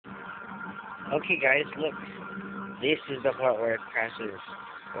Okay, guys, look. This is the part where it crashes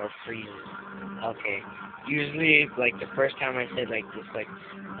or freezes. Okay. Usually, like, the first time I said, like, this,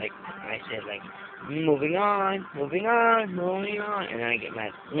 I said, like, moving on, moving on, moving on, and then I get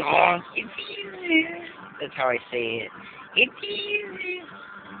mad. No, it's easy. That's how I say it. It's easy.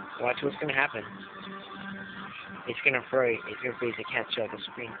 Watch what's gonna happen. It's gonna freeze. It's gonna freeze. I can't show the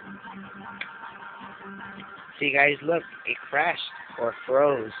screen. See, guys, look. It crashed or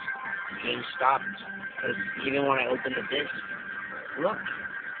froze. The game stopped. Because even when I opened the disc, look.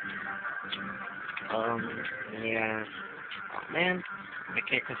 Yeah. Oh, man. I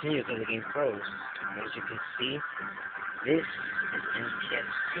can't continue because the game froze. As you can see, this is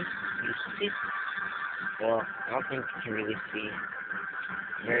NTSC. You see? Well, I don't think you can really see.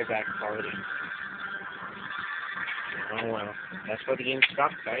 Very bad quality. Oh well. That's where the game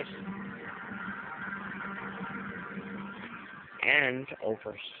stopped, guys. And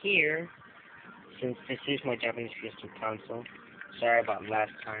over here, since this is my Japanese PS2 console, sorry about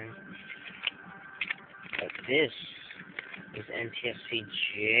last time, but this is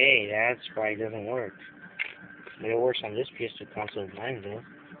NTSC-J. That's why it doesn't work. But it works on this PS2 console of mine, though.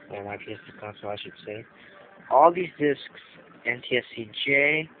 Or my PS2 console, I should say. All these discs,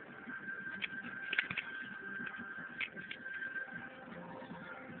 NTSC-J.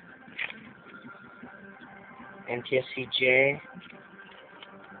 NTSC-J.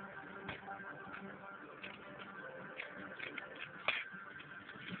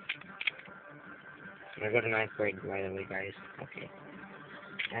 I go to 9th grade, by the way, guys. Okay.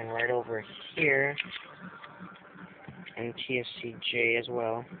 And right over here, NTSC-J as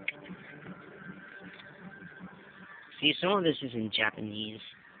well. See, some of this is in Japanese.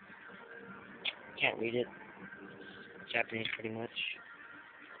 Can't read it. Japanese, pretty much.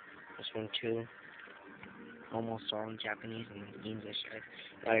 This one, too. Almost all in Japanese and English.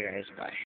 Alright, guys, bye.